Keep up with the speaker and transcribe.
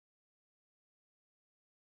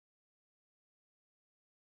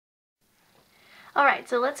Alright,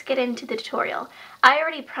 so let's get into the tutorial. I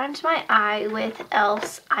already primed my eye with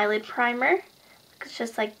e.l.f.'s eyelid primer. It's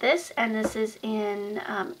just like this, and this is in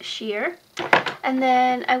sheer. And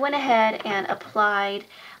then I went ahead and applied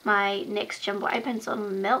my NYX Jumbo Eye Pencil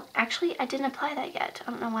in Milk. Actually, I didn't apply that yet.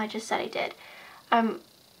 I don't know why I just said I did. I'm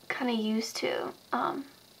kind of used to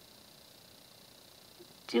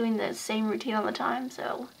doing the same routine all the time,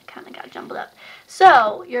 so I kind of got jumbled up.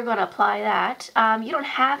 So you're going to apply that. You don't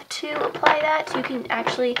have to apply that. You can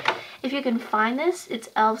actually, if you can find this, it's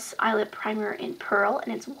e.l.f.'s eyelid primer in Pearl,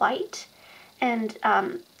 and it's white, and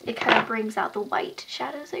it kind of brings out the white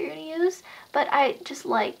shadows that you're going to use. But I just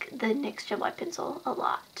like the NYX Jumbo Eye Pencil a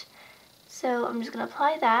lot, so I'm just going to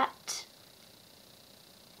apply that.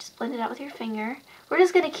 Just blend it out with your finger. We're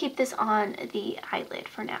just going to keep this on the eyelid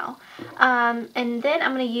for now. And then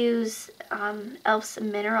I'm going to use e.l.f.'s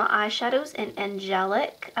Mineral Eyeshadows in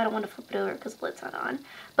Angelic. I don't want to flip it over because the lid's not on.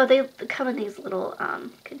 But they come in these little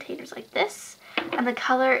containers like this. And the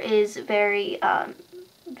color is very,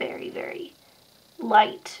 very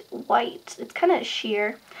light white. It's kind of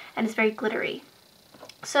sheer and it's very glittery.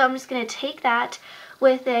 So I'm just going to take that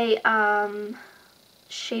with a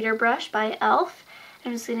shader brush by e.l.f.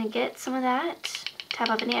 I'm just going to get some of that. Tap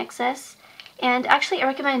off any excess. And actually I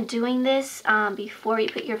recommend doing this before you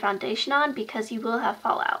put your foundation on because you will have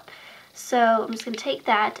fallout. So I'm just going to take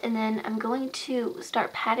that and then I'm going to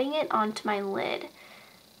start patting it onto my lid.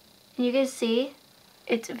 And you guys see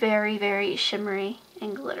it's very shimmery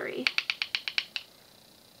and glittery.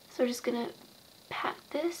 So we're just going to pat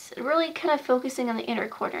this, really kind of focusing on the inner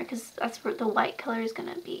corner because that's where the white color is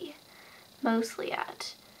going to be mostly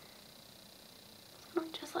at.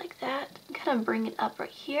 Just like that, kind of bring it up right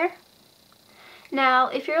here. Now,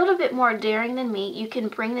 if you're a little bit more daring than me, you can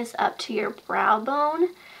bring this up to your brow bone,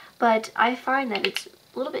 but I find that it's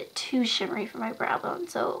a little bit too shimmery for my brow bone,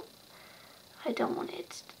 so I don't want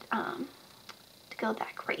it to go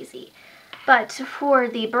that crazy. But for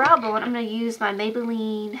the brow bone, I'm going to use my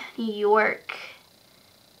Maybelline New York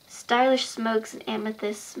Stylish Smokes and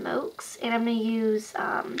Amethyst Smokes, and I'm going to use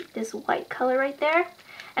this white color right there,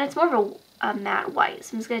 and it's more of a matte white.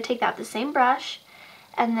 So I'm just going to take that with the same brush,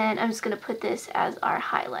 and then I'm just going to put this as our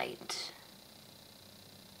highlight,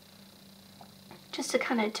 just to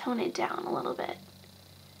kind of tone it down a little bit.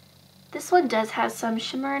 This one does have some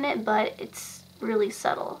shimmer in it, but it's really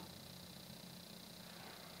subtle.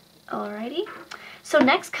 Alrighty, so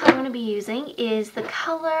next color I'm going to be using is the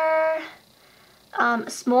color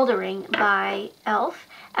Smoldering by e.l.f.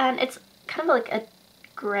 and it's kind of like a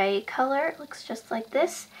gray color. It looks just like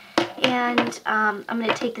this. And I'm going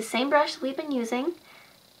to take the same brush we've been using,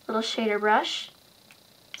 little shader brush.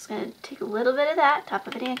 Just going to take a little bit of that, top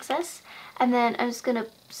of any excess, and then I'm just going to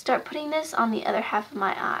start putting this on the other half of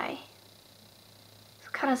my eye. So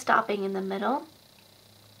kind of stopping in the middle.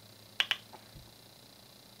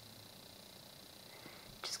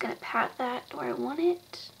 Just going to pat that where I want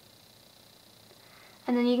it.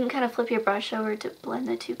 And then you can kind of flip your brush over to blend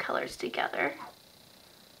the two colors together.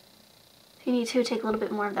 If you need to, take a little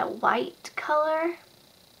bit more of that white color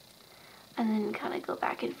and then kind of go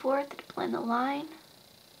back and forth to blend the line.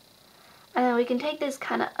 And then we can take this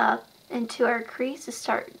kind of up into our crease to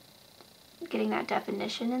start getting that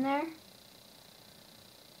definition in there.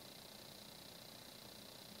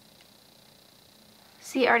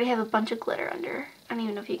 See, I already have a bunch of glitter under. I don't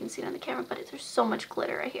even know if you can see it on the camera, but there's so much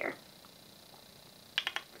glitter right here.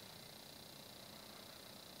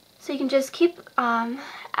 So you can just keep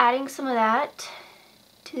adding some of that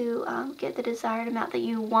to get the desired amount that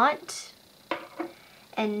you want.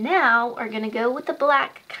 And now we're going to go with the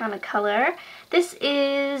black kind of color. This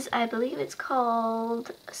is, I believe it's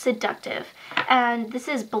called Seductive. And this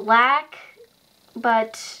is black,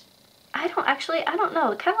 but I don't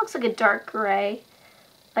know. It kind of looks like a dark gray,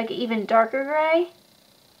 like an even darker gray.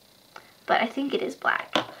 But I think it is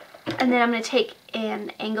black. And then I'm going to take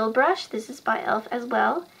an angled brush. This is by e.l.f. as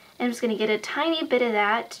well. I'm just going to get a tiny bit of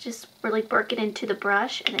that to just really work it into the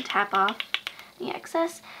brush and then tap off the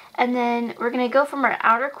excess. And then we're going to go from our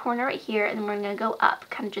outer corner right here and then we're going to go up,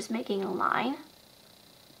 kind of just making a line.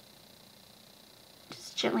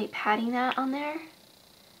 Just gently patting that on there.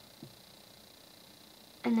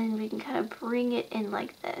 And then we can kind of bring it in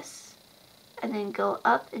like this. And then go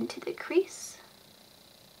up into the crease.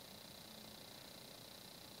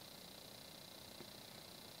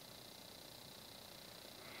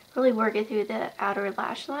 Really work it through the outer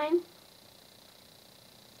lash line.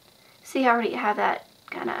 See how I already have that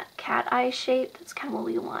kind of cat eye shape? That's kind of what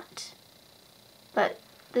we want. But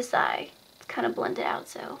this eye, it's kind of blended out,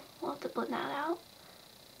 so we'll have to blend that out.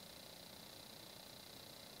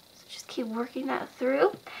 So just keep working that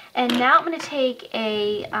through. And now I'm going to take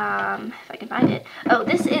a, if I can find it. Oh,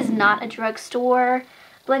 this is not a drugstore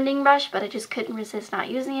blending brush, but I just couldn't resist not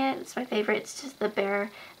using it. It's my favorite. It's just the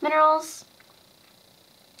Bare Minerals.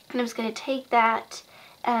 And I'm just going to take that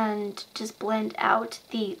and just blend out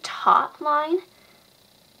the top line,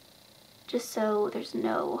 just so there's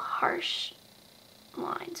no harsh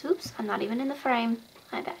lines. Oops, I'm not even in the frame.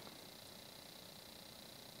 My bad.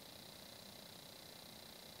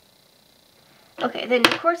 Okay, then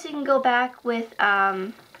of course you can go back with, if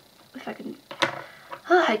I can,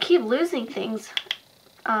 I keep losing things.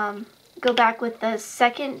 Go back with the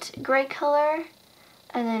second gray color,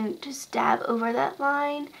 and then just dab over that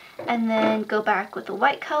line, and then go back with the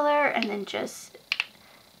white color, and then just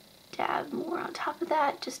dab more on top of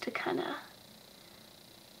that, just to kind of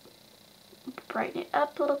brighten it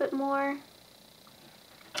up a little bit more.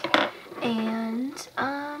 And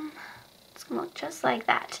it's gonna look just like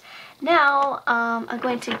that. Now I'm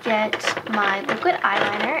going to get my liquid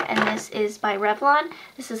eyeliner, and this is by Revlon.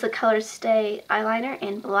 This is the Color Stay eyeliner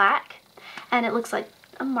in black, and it looks like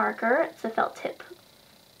a marker. It's a felt tip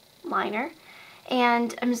liner,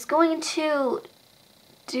 and I'm just going to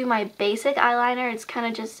do my basic eyeliner. It's kind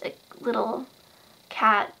of just a little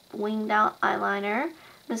cat winged out eyeliner. I'm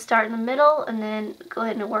gonna start in the middle and then go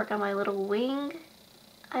ahead and work on my little wing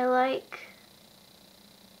I like.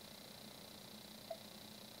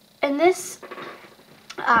 And this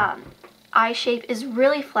eye shape is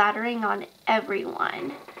really flattering on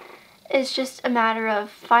everyone. It's just a matter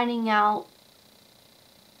of finding out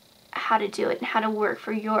how to do it and how to work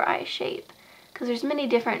for your eye shape, because there's many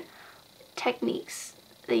different techniques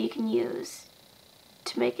that you can use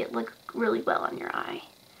to make it look really well on your eye.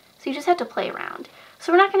 So you just have to play around.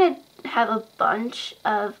 So we're not going to have a bunch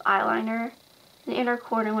of eyeliner in the inner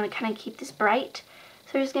corner. I want to kind of keep this bright.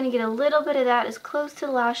 So we're just going to get a little bit of that as close to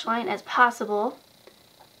the lash line as possible.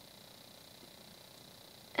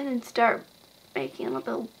 And then start making it a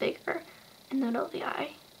little bit bigger in the middle of the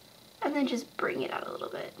eye. And then just bring it out a little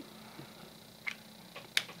bit.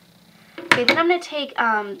 Okay, then I'm going to take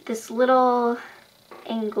this little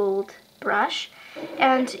angled brush.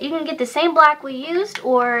 And you can get the same black we used,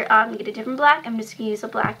 or get a different black. I'm just going to use a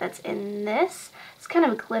black that's in this. It's kind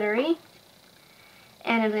of glittery.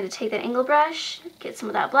 And I'm going to take that angle brush, get some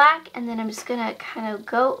of that black, and then I'm just going to kind of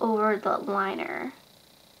go over the liner,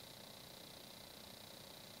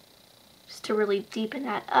 just to really deepen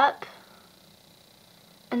that up.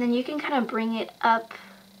 And then you can kind of bring it up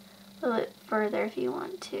a little bit further if you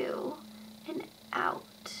want to, and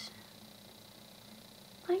out,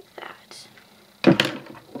 like that.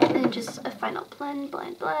 And then just a final blend,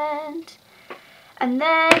 blend, blend. And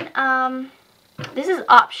then, this is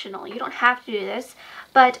optional. You don't have to do this,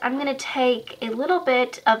 but I'm going to take a little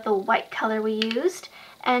bit of the white color we used,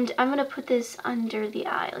 and I'm going to put this under the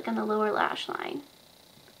eye, like on the lower lash line.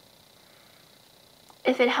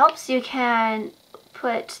 If it helps, you can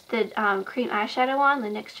put the cream eyeshadow on, the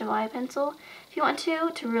NYX July pencil, if you want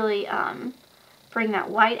to really bring that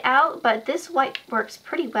white out, but this white works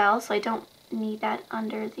pretty well, so I don't need that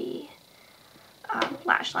under the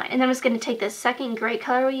lash line. And then I'm just going to take the second gray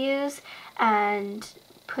color we use and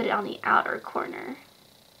put it on the outer corner.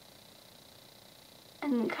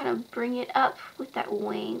 And kind of bring it up with that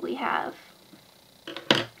wing we have.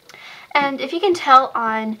 And if you can tell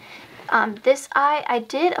on this eye, I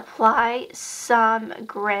did apply some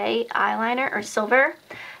gray eyeliner, or silver,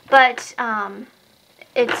 but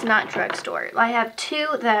it's not drugstore. I have two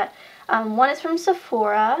that, one is from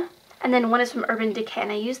Sephora, and then one is from Urban Decay,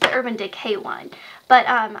 and I used the Urban Decay one. But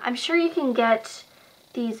I'm sure you can get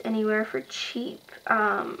these anywhere for cheap.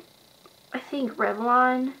 I think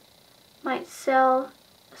Revlon might sell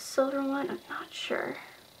a silver one, I'm not sure.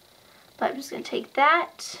 But I'm just going to take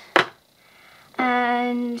that,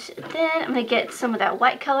 and then I'm going to get some of that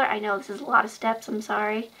white color. I know this is a lot of steps, I'm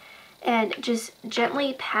sorry. And just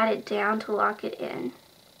gently pat it down to lock it in.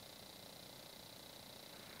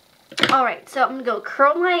 Alright, so I'm going to go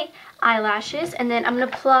curl my eyelashes, and then I'm going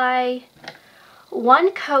to apply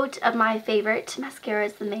one coat of my favorite mascara,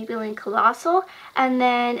 is the Maybelline Colossal, and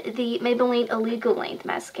then the Maybelline Illegal Length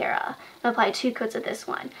mascara. I'm going to apply 2 coats of this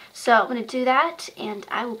one. So I'm going to do that, and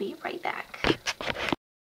I will be right back.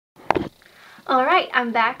 Alright,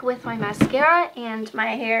 I'm back with my mascara, and my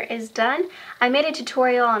hair is done. I made a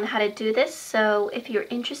tutorial on how to do this, so if you're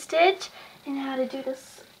interested in how to do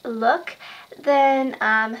this look, then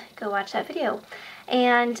go watch that video.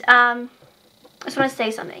 And I just want to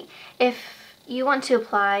say something. If you want to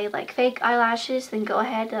apply like fake eyelashes, then go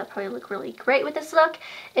ahead. That'll probably look really great with this look.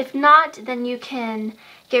 If not, then you can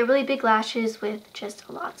get really big lashes with just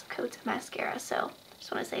lots of coats of mascara. So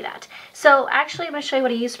Just want to say that. So actually I'm going to show you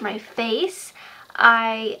what I use for my face.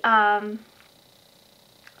 I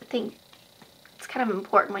think it's kind of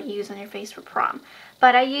important what you use on your face for prom.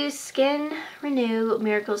 But I use Skin Renew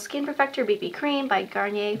Miracle Skin Perfector BB Cream by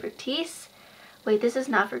Garnier Fructis. Wait, this is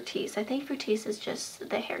not Fructis. I think Fructis is just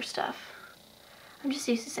the hair stuff. I'm just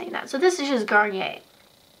used to saying that. So this is just Garnier.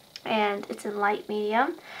 And it's in light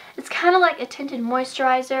medium. It's kind of like a tinted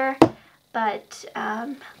moisturizer, but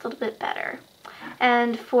a little bit better.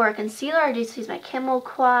 And for concealer, I just use my Camel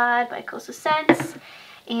Quad by xoxo Scents.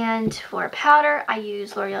 And for powder, I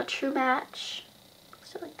use L'Oreal True Match.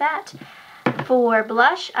 So like that. For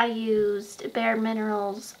blush, I used Bare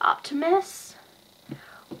Minerals Optimus,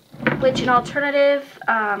 which an alternative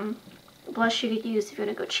blush you could use if you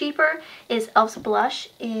want to go cheaper is e.l.f.'s blush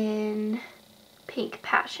in Pink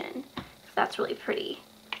Passion. That's really pretty.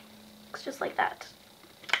 Looks just like that.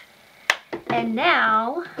 And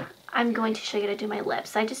now I'm going to show you how to do my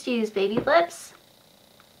lips. I just use baby lips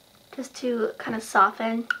just to kind of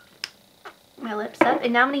soften my lips up.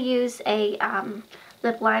 And now I'm going to use a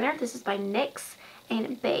lip liner. This is by NYX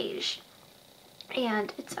in Beige.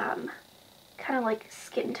 And it's kind of like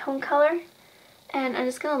skin tone color. And I'm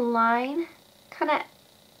just going to line kind of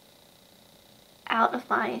out of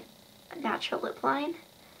my natural lip line.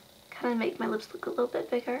 Kind of make my lips look a little bit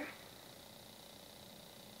bigger.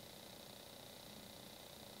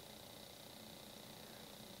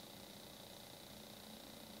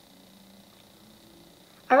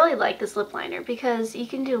 I really like this lip liner because you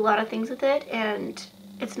can do a lot of things with it and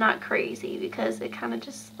it's not crazy because it kind of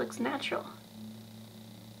just looks natural.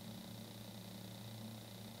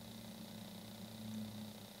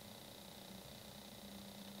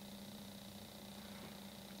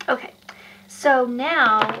 Okay, so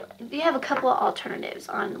now we have a couple of alternatives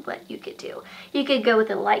on what you could do. You could go with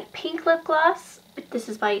a light pink lip gloss. This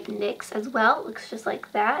is by NYX as well. It looks just like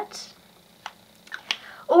that.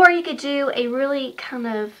 Or you could do a really kind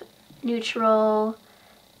of neutral,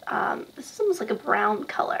 this is almost like a brown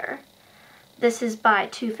color. This is by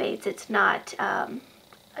Too Faced. It's not a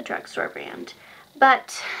drugstore brand.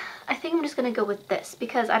 But I think I'm just going to go with this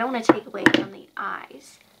because I don't want to take away from the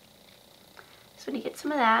eyes. So I'm going to get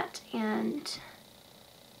some of that and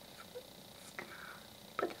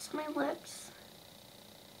put this on my lips.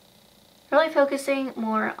 Really focusing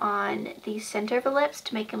more on the center of the lips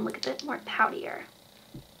to make them look a bit more poutier.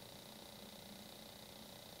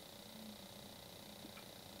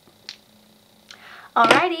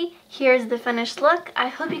 Alrighty, here's the finished look. I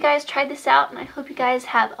hope you guys tried this out and I hope you guys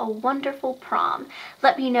have a wonderful prom.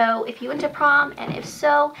 Let me know if you went to prom and if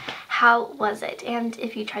so, how was it? And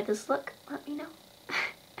if you tried this look, let me know.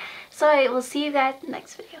 So I will see you guys in the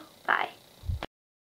next video. Bye.